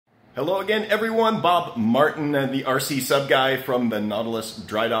Hello again, everyone. Bob Martin, the RCSubGuy from the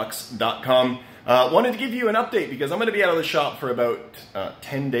NautilusDrydocks.com. Wanted to give you an update because I'm going to be out of the shop for about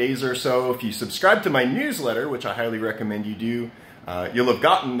 10 days or so. If you subscribe to my newsletter, which I highly recommend you do, you'll have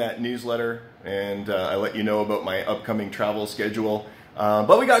gotten that newsletter, and I let you know about my upcoming travel schedule.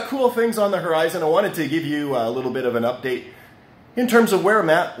 But we got cool things on the horizon. I wanted to give you a little bit of an update in terms of where I'm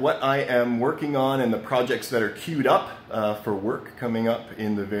at, what I am working on, and the projects that are queued up for work coming up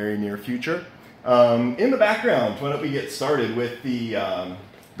in the very near future. In the background, why don't we get started with the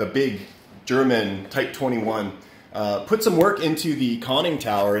big German Type 21. Put some work into the conning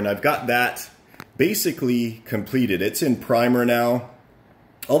tower, and I've got that basically completed. It's in primer now.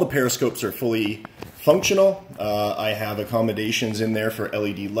 All the periscopes are fully functional. I have accommodations in there for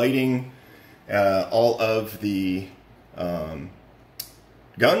LED lighting. All of the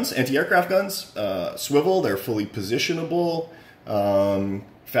guns, anti-aircraft guns, swivel, they're fully positionable.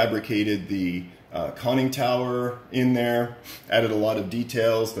 Fabricated the conning tower in there, added a lot of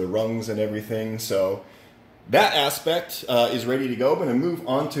details, the rungs and everything. So that aspect is ready to go. I'm going to move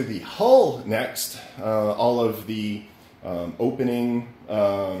on to the hull next. All of the opening,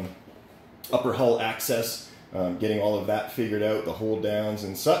 upper hull access, getting all of that figured out, the hold downs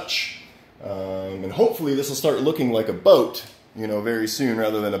and such. And hopefully this will start looking like a boat, you know, very soon,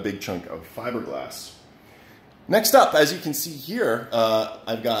 rather than a big chunk of fiberglass. Next up, as you can see here,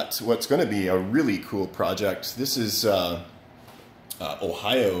 I've got what's going to be a really cool project. This is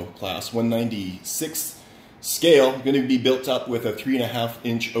Ohio class 196 scale, going to be built up with a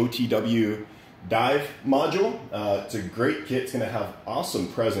 3.5-inch OTW dive module. It's a great kit. It's going to have awesome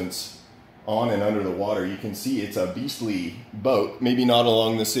presence on and under the water. You can see it's a beastly boat, maybe not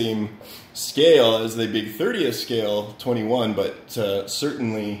along the same scale as the big 30th scale 21, but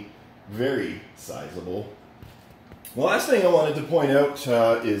certainly very sizable. The last thing I wanted to point out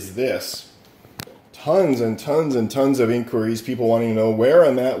is this. Tons and tons and tons of inquiries, people wanting to know where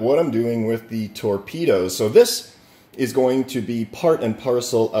I'm at, what I'm doing with the torpedoes. So this is going to be part and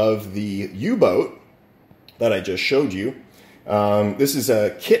parcel of the U-boat that I just showed you. This is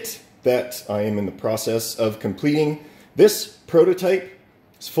a kit that I am in the process of completing. This prototype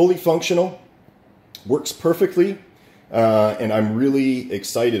is fully functional, works perfectly, and I'm really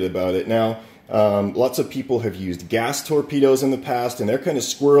excited about it. Now, lots of people have used gas torpedoes in the past, and they're kind of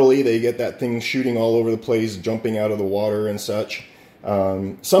squirrely. They get that thing shooting all over the place, jumping out of the water and such.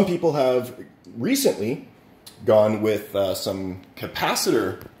 Some people have recently gone with some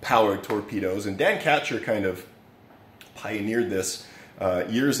capacitor-powered torpedoes, and Dan Catcher kind of pioneered this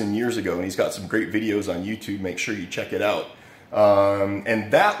years and years ago, and he's got some great videos on YouTube. Make sure you check it out.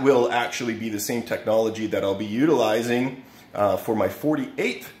 And that will actually be the same technology that I'll be utilizing for my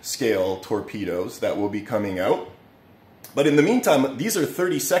 48th scale torpedoes that will be coming out. But in the meantime, these are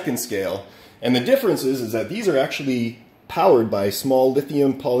 32nd scale, and the difference is that these are actually powered by small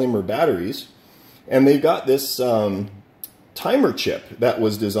lithium polymer batteries, and they've got this timer chip that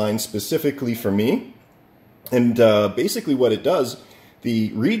was designed specifically for me. And basically what it does,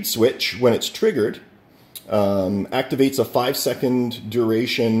 the reed switch, when it's triggered, activates a 5-second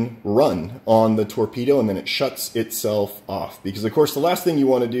duration run on the torpedo, and then it shuts itself off. Because of course the last thing you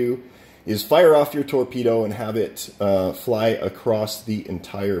want to do is fire off your torpedo and have it fly across the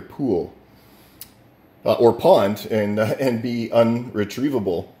entire pool or pond and be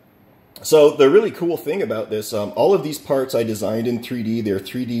unretrievable. So the really cool thing about this, all of these parts I designed in 3D. They're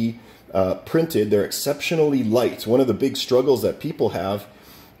 3D printed. They're exceptionally light. One of the big struggles that people have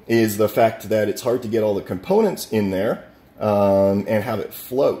is the fact that it's hard to get all the components in there and have it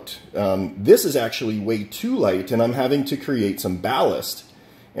float. This is actually way too light, and I'm having to create some ballast.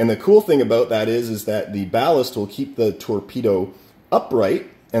 And the cool thing about that is that the ballast will keep the torpedo upright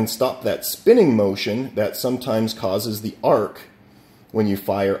and stop that spinning motion that sometimes causes the arc when you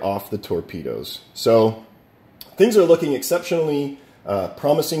fire off the torpedoes. So things are looking exceptionally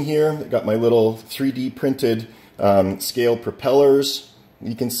promising here. I've got my little 3D printed scale propellers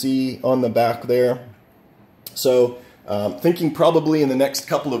you can see on the back there. So thinking probably in the next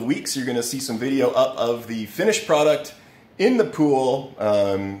couple of weeks you're going to see some video up of the finished product in the pool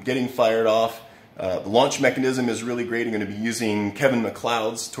getting fired off. The launch mechanism is really great. I'm going to be using Kevin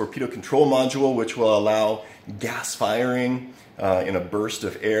McLeod's torpedo control module, which will allow gas firing in a burst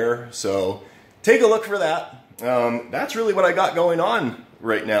of air. So take a look for that. That's really what I got going on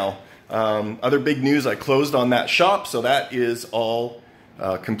right now. Other big news, I closed on that shop, so that is all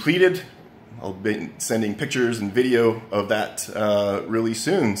completed. I'll be sending pictures and video of that really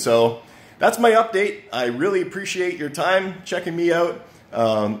soon. So that's my update. I really appreciate your time checking me out.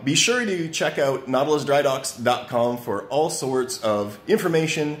 Be sure to check out nautilusdrydocks.com for all sorts of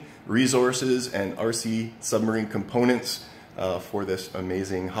information, resources, and RC submarine components for this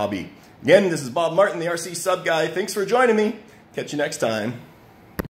amazing hobby. Again, this is Bob Martin, the RC Sub Guy. Thanks for joining me. Catch you next time.